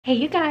Hey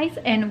you guys,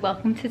 and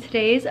welcome to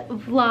today's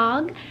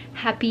vlog.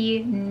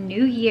 Happy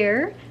New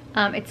Year.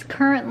 It's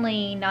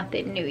currently not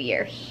the new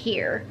year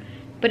here,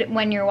 but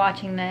when you're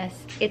watching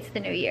this, it's the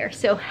new year.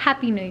 So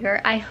happy New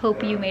Year. I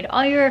hope you made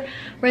all your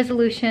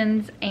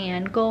resolutions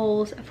and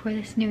goals for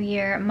this new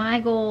year.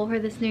 My goal for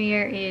this new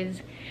year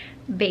is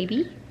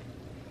baby,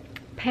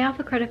 pay off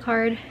a credit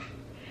card,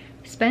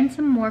 spend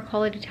some more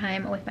quality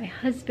time with my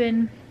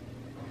husband,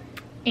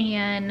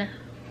 and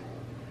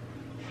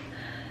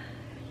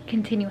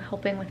continue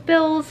helping with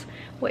bills,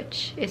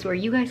 which is where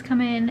you guys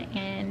come in,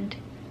 and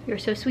you're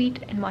so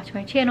sweet and watch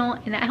my channel,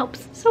 and that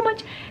helps so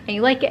much, and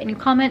you like it and you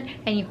comment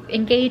and you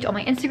engage on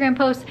my Instagram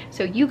posts,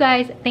 so you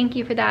guys, thank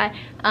you for that.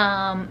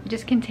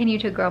 Just continue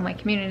to grow my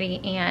community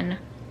and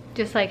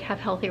just like have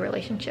healthy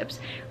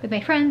relationships with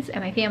my friends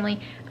and my family.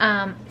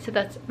 So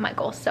that's my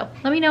goal. So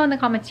let me know in the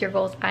comments your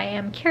goals. I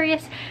am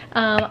curious.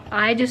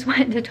 I just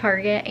went to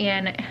Target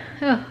and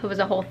it was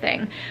a whole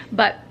thing,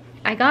 but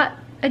I got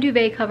a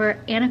duvet cover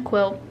and a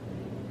quilt.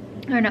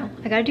 Or no,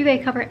 I got a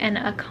duvet cover and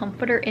a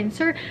comforter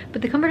insert,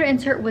 but the comforter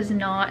insert was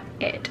not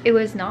it. It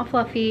was not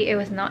fluffy. It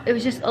was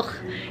just, ugh.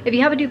 If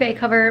you have a duvet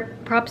cover,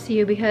 props to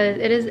you, because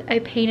it is a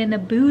pain in the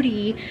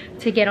booty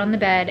to get on the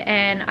bed,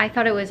 and I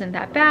thought it wasn't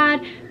that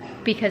bad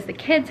because the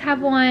kids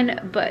have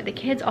one, but the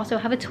kids also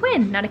have a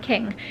twin, not a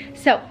king.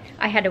 So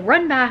I had to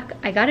run back.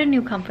 I got a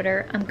new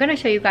comforter. I'm gonna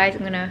show you guys.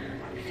 I'm gonna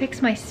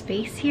fix my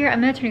space here. I'm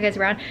gonna turn you guys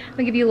around. I'm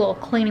gonna give you a little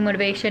cleaning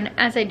motivation,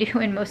 as I do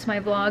in most of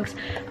my vlogs.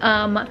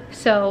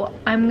 So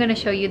I'm gonna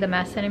show you the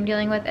mess that I'm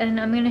dealing with, and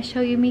I'm gonna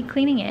show you me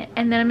cleaning it,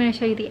 and then I'm gonna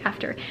show you the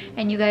after,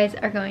 and you guys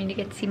are going to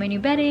get to see my new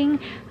bedding.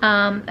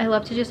 I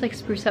love to just like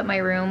spruce up my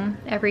room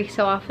every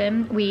so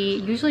often. We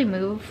usually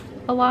move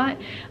a lot,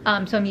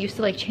 so I'm used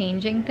to like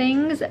changing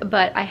things,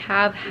 but I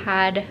have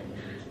had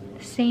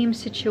same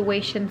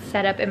situation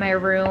set up in my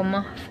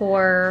room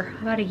for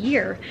about a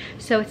year,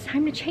 so it's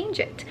time to change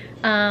it.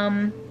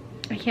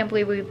 I can't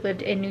believe we've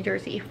lived in New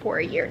Jersey for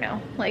a year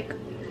now. Like,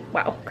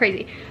 wow,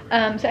 crazy.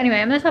 So anyway,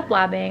 I'm gonna stop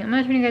blabbing. I'm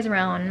gonna turn you guys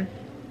around.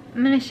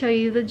 I'm gonna show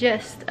you the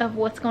gist of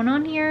what's going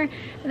on here,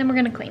 and then we're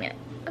gonna clean it.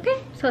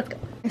 Okay, so let's go.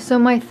 So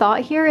my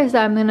thought here is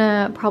that I'm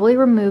gonna probably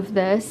remove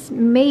this,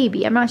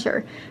 maybe, I'm not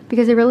sure,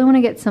 because I really want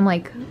to get some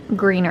like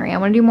greenery. I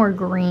want to do more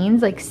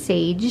greens, like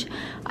sage.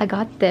 I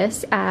got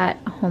this at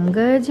Home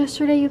Goods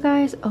yesterday, you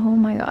guys. Oh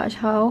my gosh,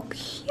 how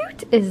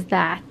cute is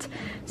that?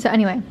 So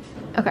anyway,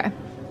 okay,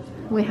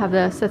 we have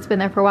this that's been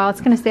there for a while.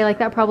 It's gonna stay like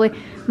that probably.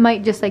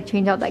 Might just like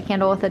change out that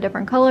candle with a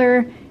different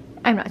color.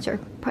 I'm not sure.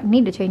 Probably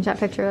need to change that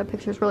picture. That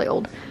picture's really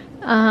old.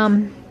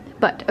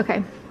 But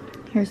okay,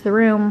 here's the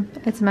room.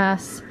 It's a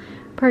mess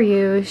per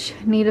usual.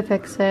 Need to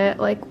fix it.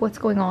 Like, what's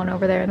going on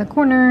over there in the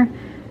corner?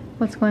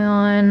 What's going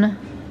on?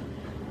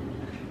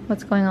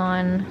 What's going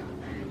on?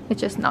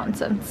 It's just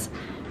nonsense.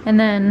 And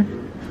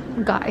then,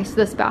 guys,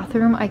 this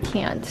bathroom, I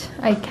cannot.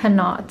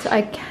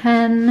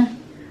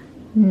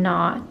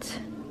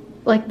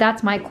 Like,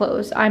 that's my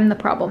clothes. I'm the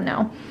problem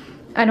now.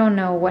 I don't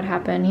know what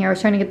happened here. I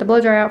was trying to get the blow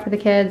dryer out for the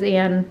kids,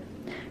 and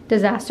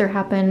disaster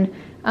happened.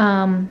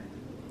 I'm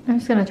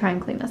just gonna try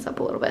and clean this up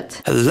a little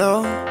bit.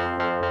 Hello,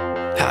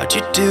 how'd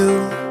you do?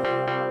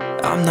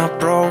 I'm not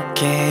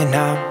broken,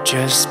 I'm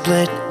just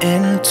split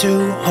in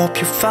two. Hope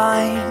you're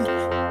fine,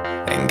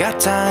 ain't got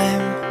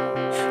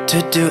time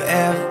to do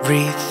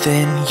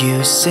everything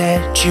you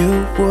said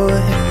you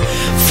would.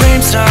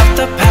 Frames of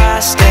the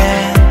past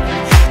and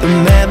the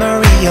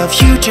memory of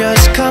you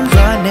just come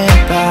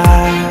running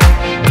by.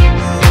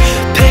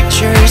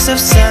 Pictures of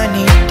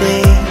sunny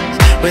days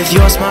with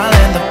your smile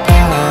in the bar.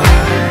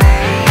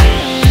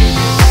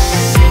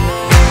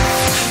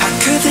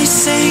 They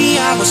say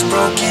I was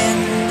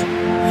broken.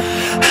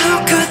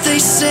 How could they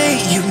say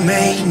you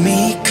made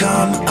me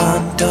come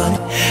undone?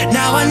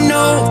 Now I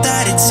know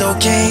that it's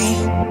okay.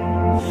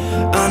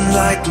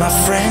 Unlike my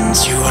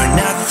friends, you are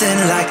nothing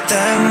like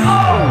them.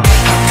 How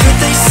could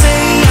they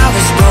say I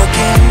was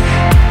broken?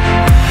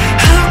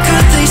 How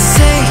could they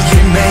say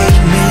you made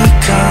me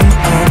come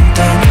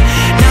undone?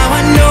 Now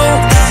I know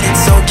that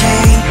it's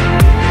okay.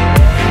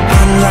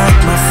 Unlike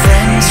my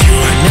friends, you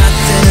are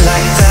nothing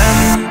like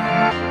them.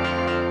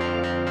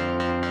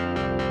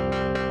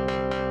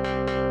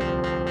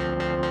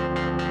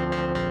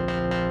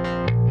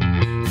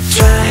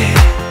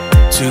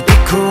 To be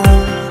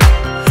cool,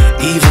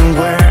 even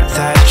wear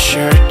that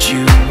shirt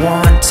you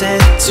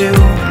wanted to.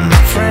 My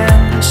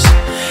friends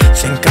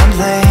think I'm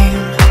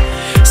lame.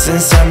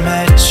 Since I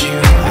met you,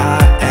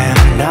 I am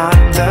not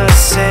the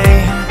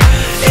same.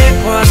 It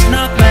was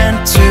not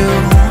meant to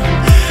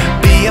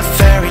be a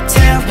fairy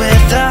tale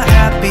with a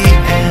happy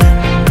end.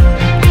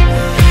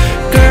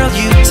 Girl,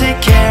 you take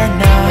care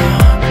now.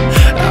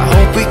 I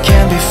hope we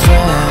can be friends.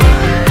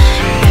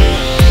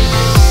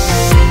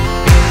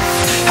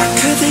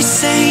 They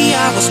say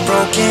I was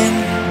broken.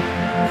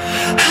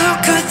 How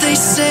could they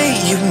say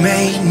you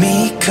made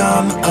me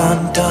come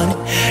undone?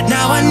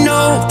 Now I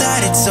know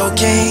that it's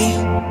okay.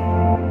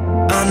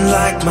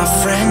 Unlike my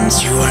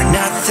friends, you are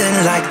nothing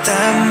like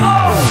them.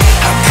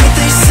 How could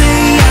they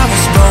say I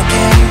was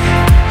broken?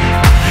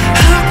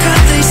 How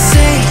could they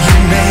say you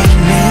made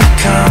me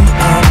come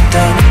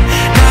undone.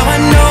 Now I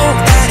know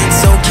that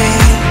it's okay.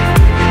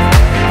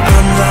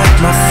 Unlike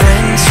my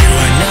friends, you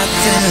are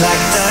nothing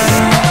like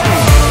them.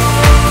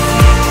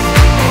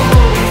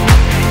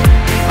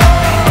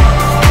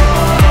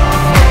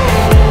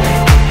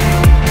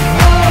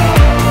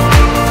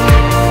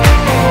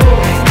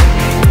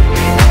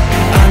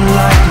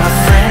 Unlike my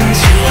friends,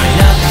 you are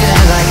nothing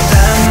like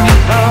them.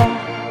 Hello,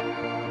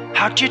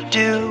 how'd you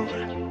do?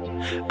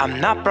 I'm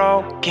not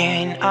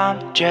broken,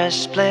 I'm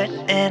just split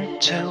in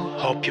two.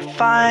 Hope you're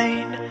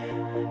fine,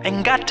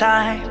 ain't got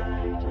time.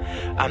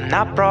 I'm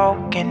not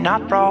broken,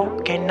 not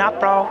broken, not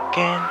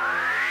broken.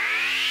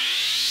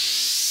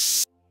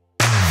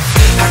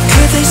 How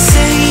could they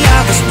say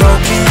I was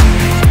broken?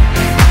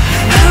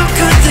 How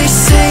could they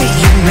say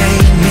you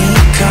made me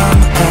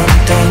come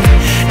undone?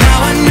 Now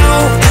I know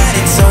that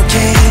it's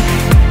okay.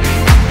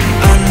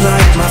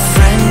 Unlike my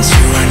friends,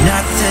 you are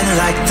nothing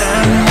like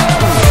them.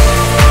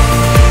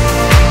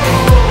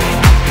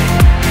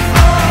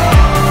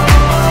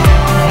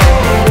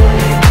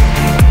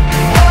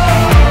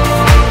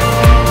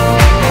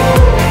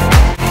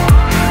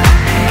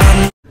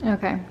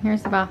 Okay,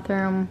 here's the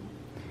bathroom.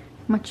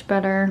 Much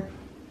better.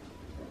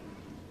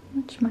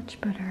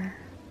 Much better.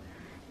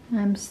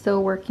 I'm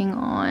still working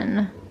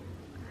on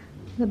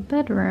the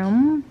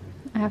bedroom.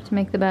 I have to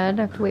make the bed.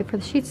 I have to wait for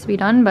the sheets to be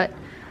done, but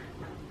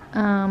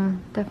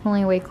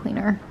definitely way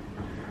cleaner.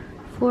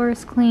 Floor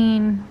is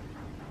clean.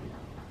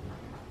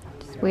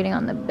 Just waiting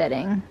on the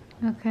bedding.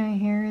 Okay,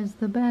 here is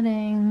the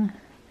bedding.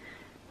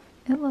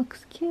 It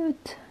looks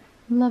cute.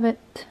 Love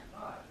it.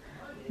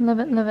 Love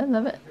it, love it,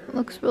 love it.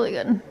 Looks really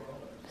good.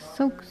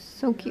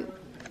 So cute.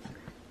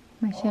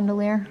 My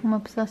chandelier. I'm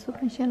obsessed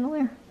with my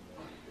chandelier.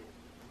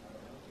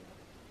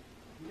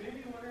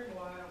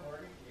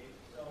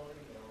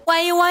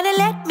 Why you wanna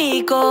let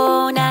me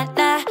go? Nah,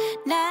 nah,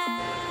 nah.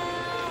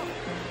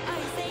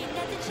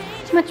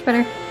 Much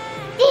better.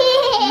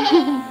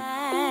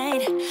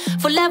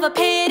 For love or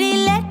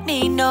pity, let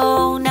me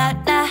know. Nah,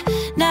 nah,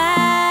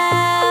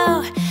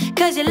 now.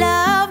 Cause your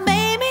love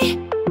made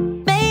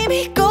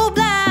me go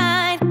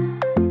blind.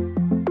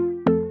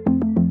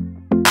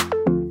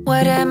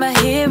 What am I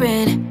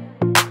hearing?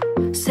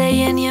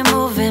 Saying you're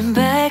moving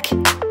back.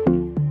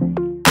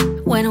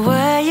 When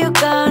were you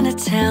gonna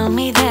tell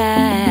me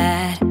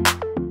that?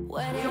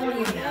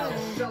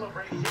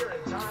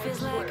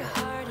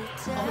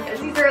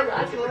 These are our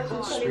last words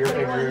from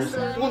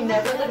 2021. We'll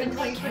never live in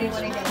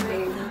 2021 again,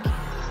 babe.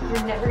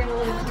 We're never gonna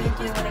live in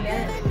 2021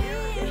 again.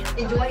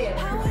 Enjoy it.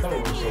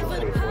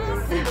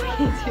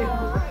 Me too.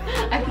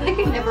 I feel like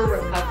I never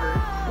recover.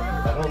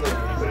 I don't think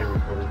anybody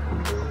recovered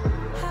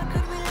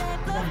from COVID.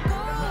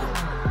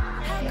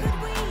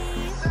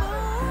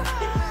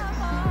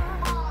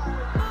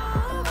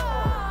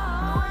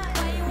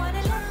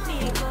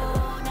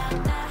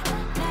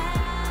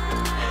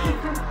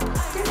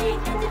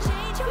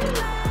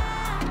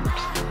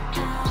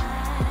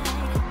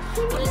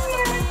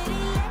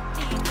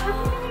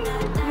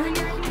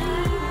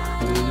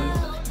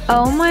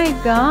 Oh my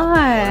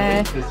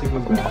god.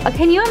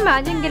 Can you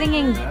imagine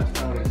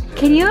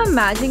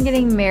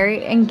getting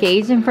married,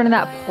 engaged in front of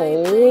that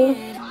pole?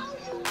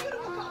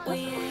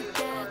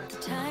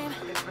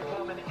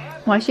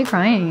 Why is she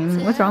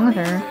crying? What's wrong with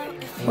her?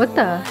 What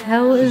the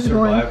hell is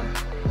going on?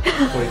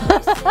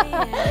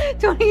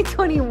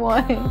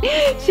 2021.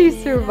 She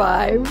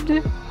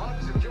survived.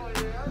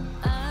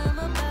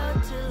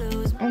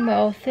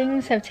 Well,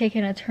 things have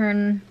taken a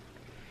turn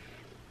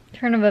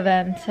of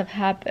events have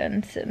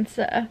happened since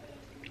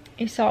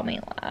you saw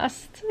me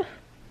last.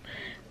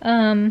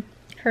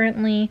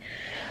 Currently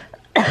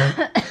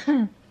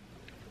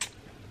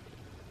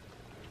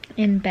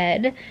in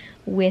bed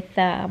with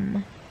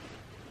I'm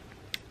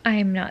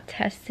not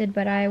tested,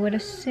 but I would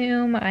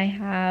assume I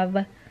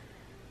have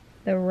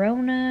the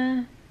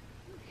Rona.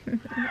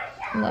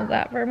 Love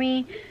that for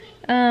me.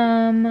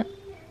 I've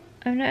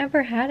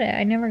never had it.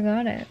 I never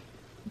got it.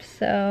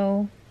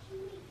 So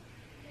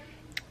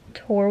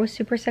Tor was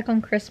super sick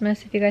on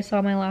Christmas, if you guys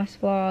saw my last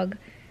vlog.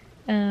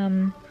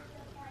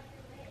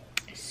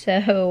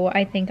 So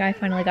I think I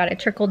finally got it.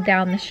 Trickled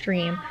down the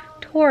stream.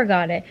 Tor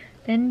got it.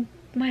 Then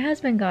my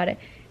husband got it.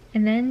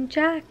 And then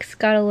Jax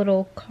got a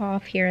little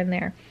cough here and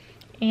there.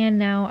 And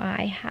now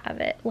I have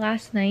it.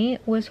 Last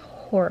night was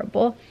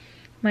horrible.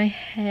 My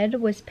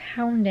head was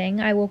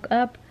pounding. I woke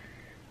up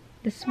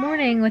this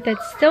morning with it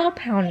still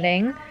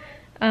pounding.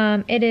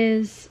 It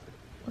is,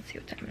 let's see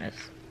what time it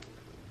is.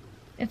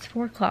 It's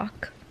 4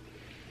 o'clock.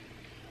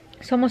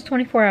 It's almost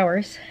 24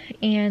 hours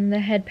and the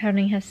head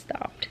pounding has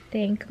stopped.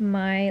 Thank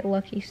my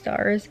lucky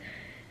stars.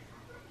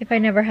 If I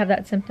never have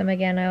that symptom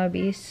again, I would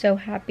be so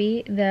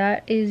happy.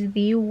 That is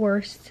the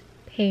worst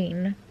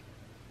pain.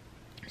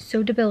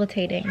 So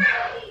debilitating.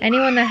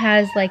 Anyone that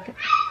has like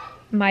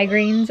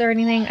migraines or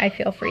anything, I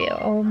feel for you.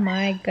 Oh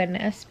my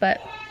goodness.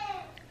 But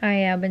I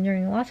have been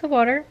drinking lots of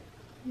water,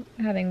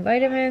 having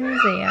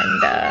vitamins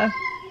and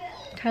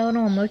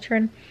Tylenol and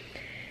Motrin.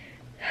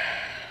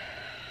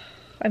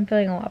 I'm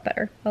feeling a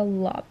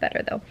lot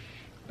better though.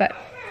 But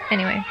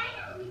anyway,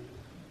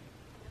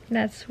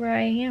 that's where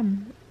I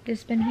am.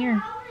 Just been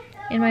here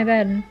in my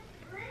bed.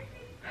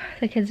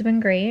 The kids have been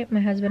great.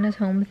 My husband is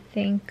home,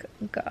 thank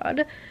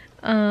God.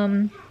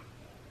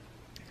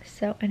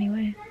 So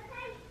anyway,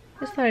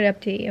 just thought I'd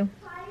update you.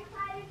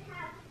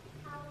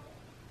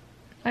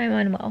 I'm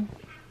unwell,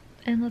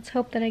 and let's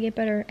hope that I get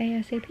better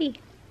ASAP.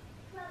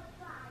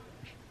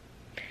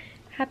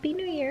 Happy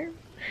New Year.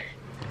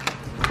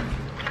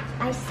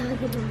 I saw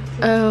the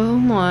Oh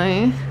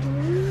my.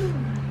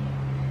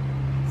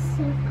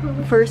 so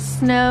cool. First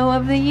snow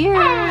of the year.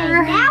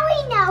 Hey, now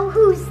we know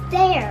who's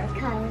there,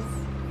 cause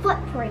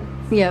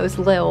footprints. Yeah, it was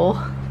Lil.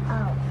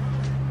 Oh.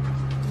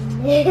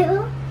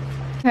 No.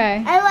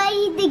 Okay. I want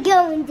you to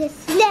go in the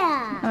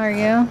snow. Are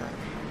you?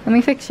 Let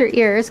me fix your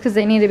ears because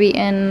they need to be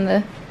in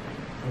the...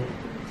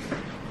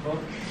 Well,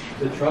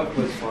 the truck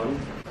was fun.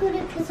 Put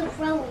it to the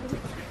road.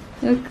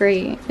 You look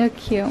great. You look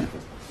cute.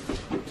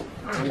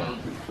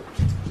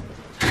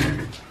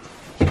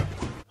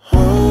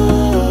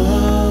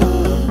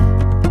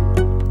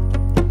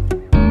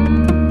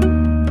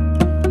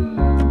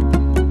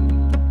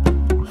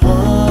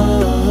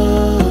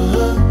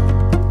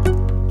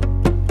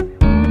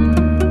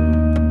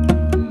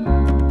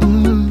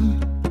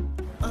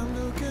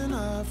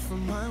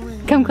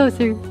 Come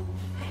closer.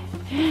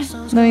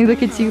 Let me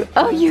look at you.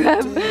 Oh, you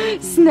have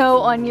snow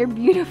on your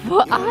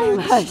beautiful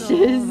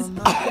eyelashes.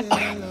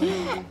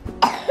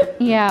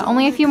 Yeah,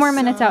 only a few more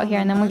minutes out here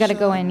and then we gotta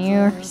go in.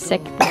 You're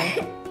sick,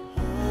 boy.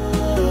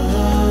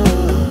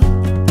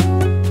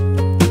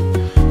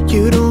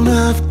 You don't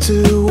have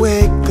to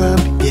wake up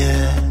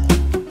yet.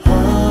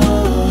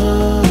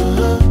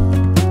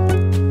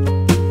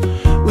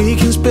 We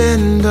can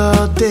spend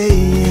all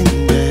day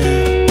in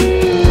bed.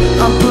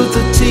 I'll put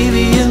the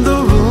TV in the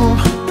room.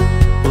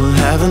 We'll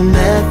have a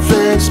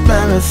Netflix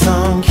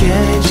marathon.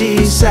 Kenny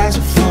G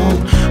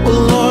saxophone.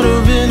 We'll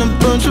order in a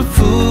bunch of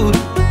food.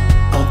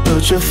 I'll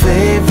put your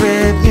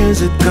favorite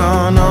music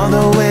on all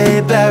the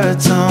way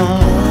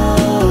baritone.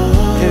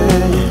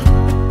 Yeah.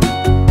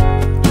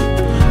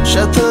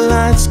 Shut the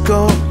lights,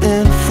 go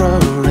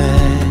infrared.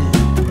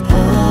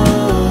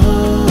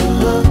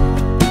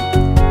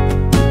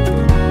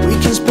 We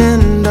can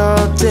spend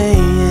all day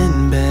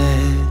in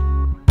bed.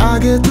 I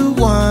get the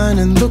wine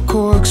and the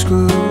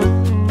corkscrew.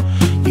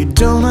 You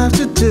don't have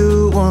to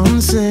do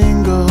one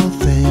single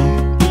thing.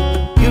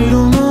 You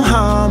don't know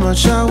how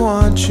much I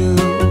want you.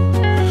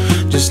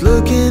 Just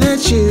looking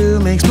at you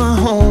makes my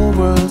whole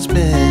world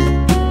spin.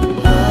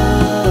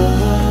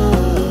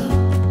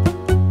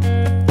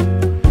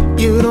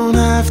 You don't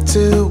have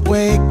to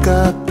wake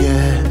up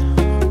yet.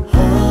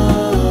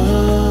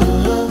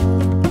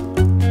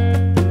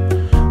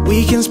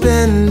 We can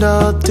spend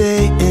all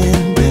day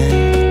in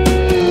bed.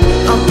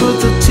 I'll put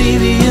the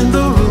TV in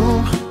the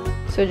room.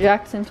 So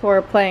Jackson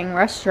Tor playing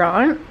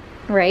restaurant,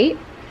 right?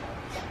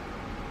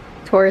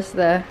 Tor's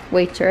the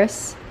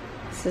waitress.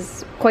 This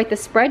is quite the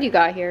spread you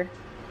got here.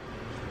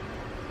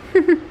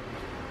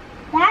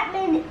 That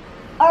means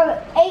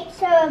ate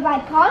some of my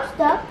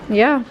pasta.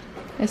 Yeah,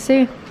 I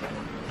see.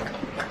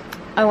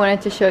 I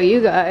wanted to show you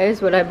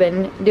guys what I've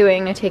been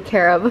doing to take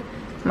care of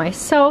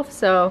myself.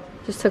 So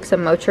just took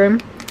some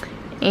Motrin,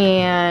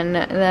 and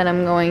then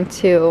I'm going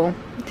to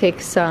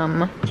take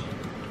some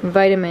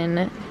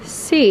vitamin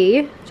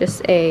C,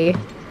 just this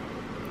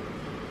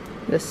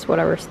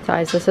whatever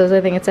size this is.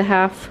 I think it's a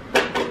half.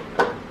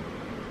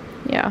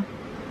 Yeah,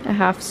 a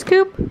half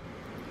scoop.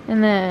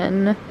 And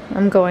then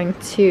I'm going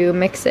to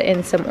mix it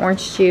in some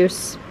orange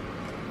juice.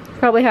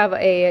 Probably have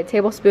a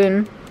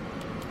tablespoon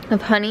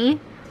of honey.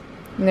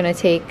 I'm gonna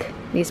take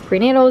these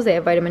prenatals, they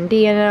have vitamin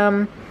D in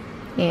them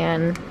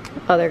and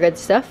other good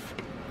stuff.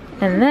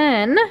 And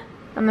then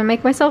I'm gonna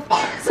make myself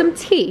some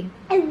tea.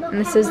 And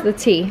this is the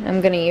tea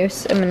I'm gonna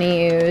use.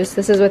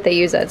 This is what they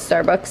use at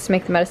Starbucks to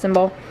make the medicine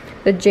ball.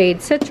 The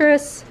Jade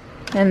Citrus,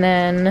 and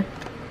then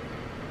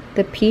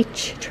the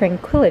Peach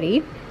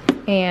Tranquility.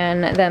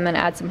 And then I'm gonna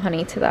add some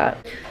honey to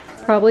that.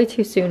 Probably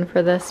too soon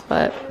for this,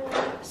 but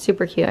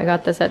super cute. I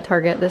got this at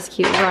Target, this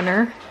cute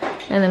runner.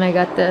 And then I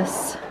got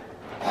this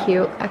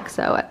cute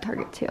XO at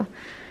Target too.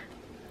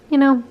 You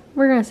know,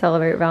 we're gonna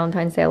celebrate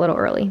Valentine's Day a little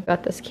early.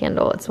 Got this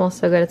candle, it smells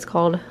so good. It's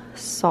called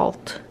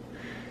Salt.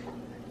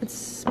 It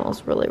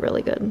smells really,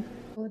 really good.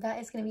 Well, that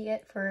is gonna be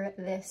it for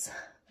this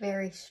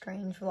very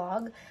strange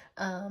vlog.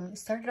 It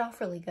started off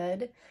really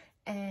good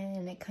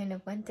and it kind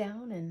of went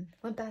down and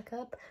went back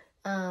up.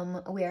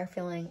 We are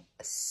feeling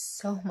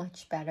so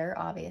much better,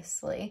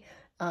 obviously.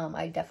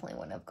 I definitely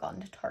wouldn't have gone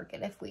to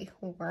Target if we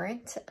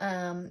weren't.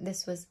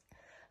 This was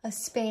a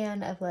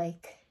span of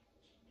like,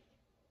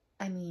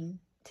 I mean,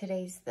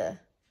 today's the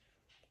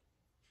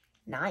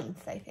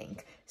 9th, I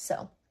think.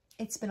 So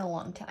it's been a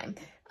long time.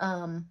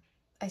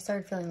 I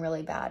started feeling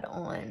really bad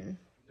on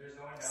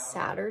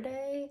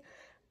Saturday,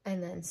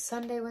 and then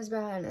Sunday was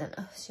bad, and then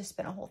it's just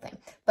been a whole thing.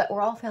 But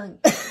we're all feeling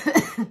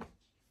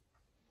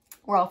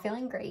we're all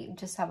feeling great.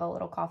 Just have a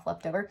little cough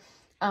left over.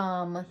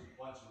 I'm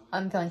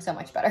feeling so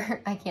much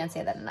better. I can't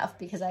say that enough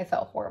because I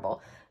felt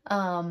horrible.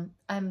 I'm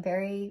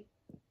very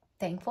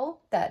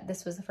thankful that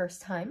this was the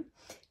first time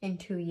in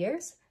 2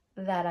 years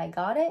that I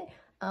got it.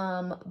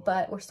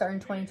 But we're starting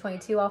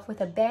 2022 off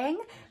with a bang.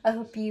 I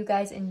hope you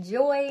guys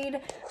enjoyed.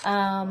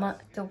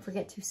 Don't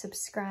forget to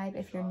subscribe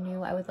if you're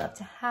new. I would love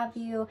to have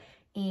you.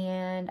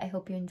 And I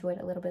hope you enjoyed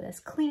a little bit of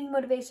this cleaning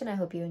motivation. I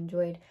hope you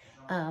enjoyed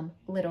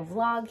little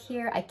vlog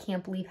here. I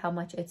can't believe how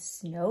much it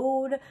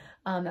snowed.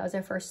 That was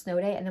our first snow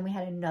day, and then we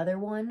had another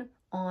one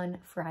on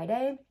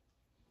Friday.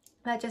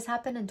 That just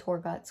happened, and Tor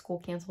got school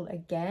canceled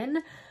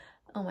again.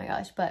 Oh my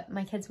gosh, but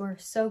my kids were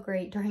so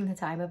great during the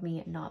time of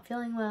me not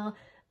feeling well.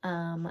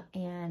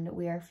 And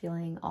we are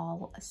feeling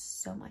all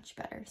so much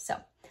better. So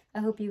I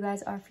hope you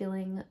guys are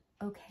feeling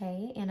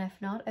okay. And if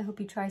not, I hope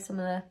you try some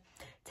of the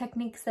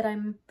techniques that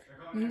I'm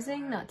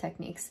using, not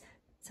techniques,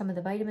 some of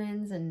the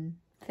vitamins and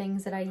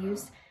things that I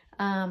used.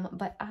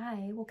 But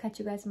I will catch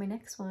you guys in my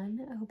next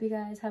one. I hope you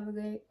guys have a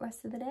great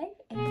rest of the day,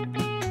 and